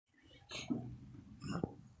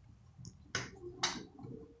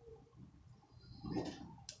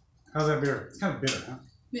How's that beer? It's kind of bitter, huh?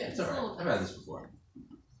 Yeah, it's alright. I've had this before.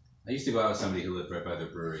 I used to go out with somebody who lived right by the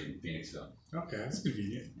brewery in Phoenixville. Okay, that's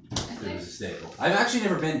convenient. It was a staple. I've actually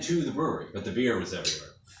never been to the brewery, but the beer was everywhere.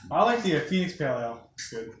 I like the Phoenix Pale Ale. It's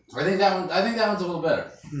good. I think that one's a little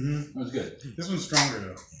better. Mm-hmm. It was good. This one's stronger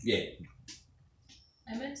though. Yeah.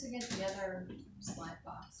 I meant to get the other slide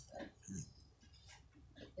box, but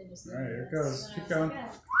they just. All right, here it goes. Keep going.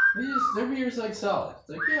 Their beer's like solid. It's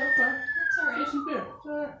like, yeah, okay. It's alright. Some beer. It's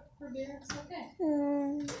alright. For beer, it's okay.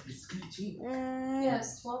 It's kind of cheap. Yeah,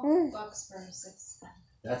 it's $12 for 6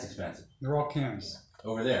 That's expensive. They're all cans.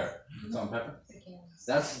 Over there, salt and pepper. cans.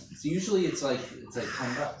 That's so usually it's like $10. Did I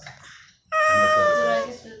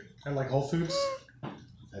get the? I like Whole Foods. No.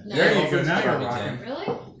 There Whole you go. Foods Now is you're probably rocking. 10. Really?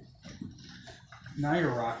 Now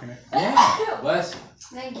you're rocking it. Yeah, bless you.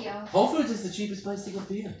 Thank you. Whole Foods is the cheapest place to get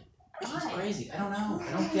beer. It's Why? crazy. I don't know.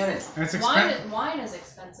 I don't get it. And it's expensive. Wine is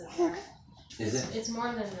expensive here. Is it? It's more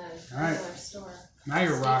than the All right. regular store. Now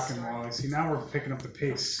you're Steak rocking, store. Wally. See, now we're picking up the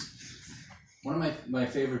pace. One of my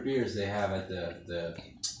favorite beers they have at the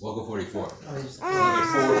Local 44. Oh, they just Like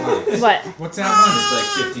 4 pints. What? What's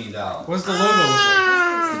that It's like $15. one? What's the logo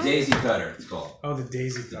look It's the Daisy Cutter. It's called. like? Oh, the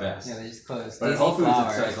Daisy The Cutter. best. Yeah, they just closed. But at Daisy Whole Foods Flour.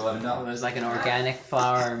 it's like It $11. was like an organic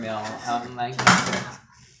flour mill out in Lancaster.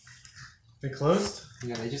 They closed?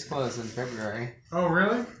 Yeah, they just closed in February. Oh,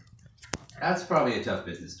 really? That's probably a tough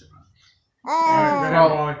business to run. All right, go ahead, Well-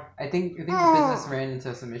 Wally. I think the business ran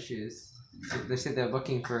into some issues. They said they're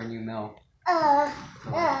looking for a new mill.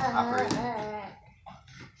 Operate.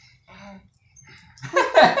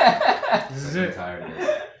 This is I'm it. tired of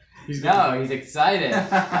it. He's No, he's excited.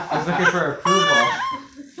 He's looking for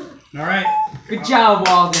approval. All right. Good job,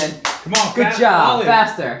 Walden. Come on. Good fast, job. Wally.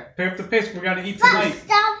 Faster. Pick up the pace. We got to eat tonight.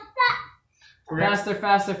 We're gonna- Faster,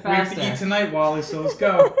 faster, We have to eat faster. tonight, Wally. So let's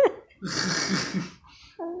go.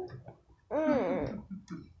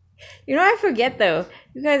 You know, I forget though.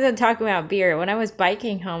 You guys are talking about beer. When I was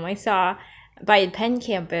biking home, I saw by Penn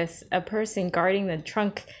campus a person guarding the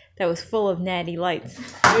trunk that was full of natty lights.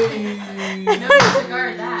 No need to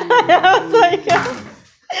guard that. I was like,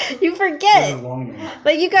 you This is forget. a long one.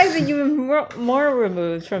 Like you guys are even more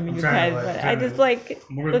removed from you trying guys, to, like, but I trying to- just like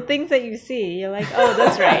More- the things that you see. You're like, oh,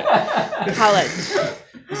 that's right. College.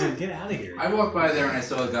 He said, "Get out of here." I walked by there and I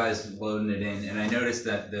saw guys loading it in, and I noticed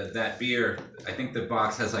that that beer, I think the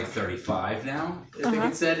box has like 35 now. I think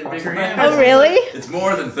it said in bigger letters. Oh, really? It's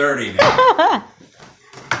more than 30 now.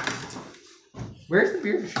 Where's the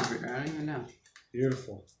beer distributor? I don't even know.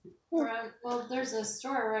 Beautiful. Well, there's a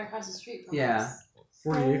store right across the street from Yeah. us.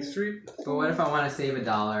 48th Street. But what if I want to save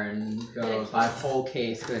 $1 and go buy a whole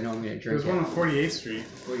case because I know I'm going to There's drink one it? on 48th Street.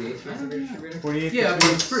 48th Street's a beer distributor? 48th. Yeah,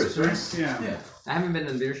 Street. but Spruce, right? Yeah. Yeah. I haven't been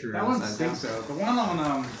to the beer distributor. That one since stinks though. The one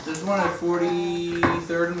on There's one at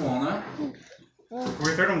 43rd and Walnut.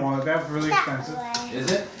 43rd and Walnut. That's really expensive. Is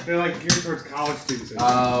it? They're like geared towards college students.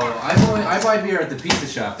 Oh, I buy beer at the pizza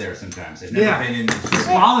shop there sometimes. I've never Yeah. been in the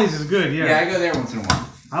store. Wally's is good. Yeah, Yeah. I go there once in a while.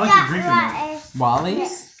 I like to drink in there.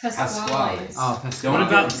 Wally's? Pasquale's. Oh, Pasquale. Don't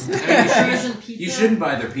about- Frozen pizza. you shouldn't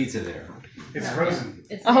buy their pizza there. It's frozen.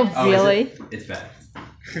 It's Oh, nasty. Oh, is really? it? It's bad.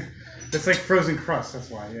 It's like frozen crust. That's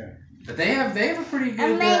why. Yeah. But they have a pretty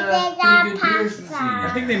good beer scene. I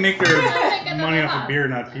think they make their money off of beer,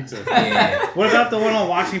 not pizza. Yeah. What about the one on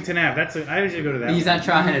Washington Ave? I usually go to that. He's one. not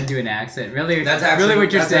trying to do an accent. Really, That's actually- really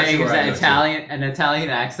what you're that's actually saying is where I that go to. an Italian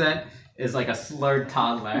accent is like a slurred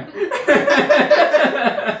toddler.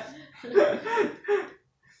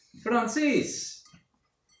 Francis.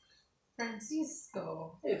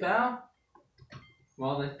 Francisco. Hey, pal.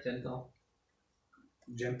 Well, then, gentle.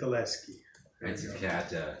 Gentileschi. It's a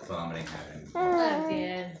cat vomiting having Oh,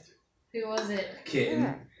 dear. Who was it?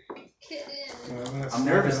 kitten. Kitten. I'm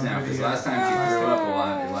nervous now because last time she threw up a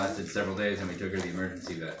lot. It lasted several days, and we took her to the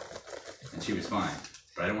emergency vet, and she was fine.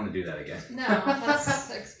 But I don't want to do that again. No,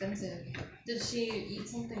 that's expensive. Did she eat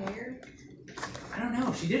something weird? I don't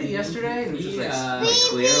know. She did it yesterday, and it was just like, Yeah. like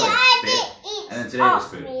clear, like spit. And then today was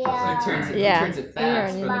food. I was like, Turns it, Yeah. turns it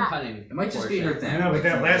fast Yeah. for the cutting. it might just be her thing. I know, but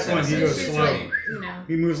that last one, he goes She's slow. like, you know.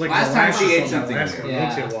 He moves like Last time molasses she ate on the something last weird. one,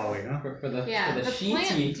 Yeah. don't you, Wally? Huh? For the Yeah, for the plant.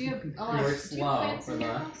 sheety, Do you have he works two slow. plants For in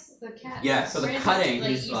your the house? The cat. Yes. for the Francis, cutting, he's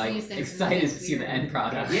using like these things excited to is see the weird. end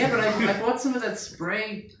product. Yeah, but I bought some of that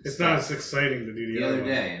spray. It's not as exciting to do the other other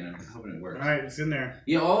one. day, and I'm hoping it works. All right, it's in there.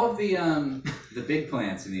 Yeah, all of the big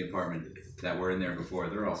plants in the apartment that were in there before,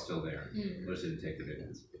 they're all still there. Mm. Those didn't take the big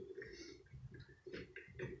ones.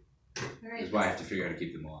 All right. That's why I have to figure out how to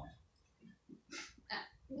keep them alive.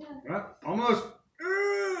 Yeah. Well, almost.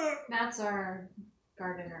 Matt's our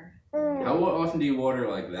gardener. How often do you water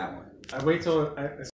like that one? I wait till I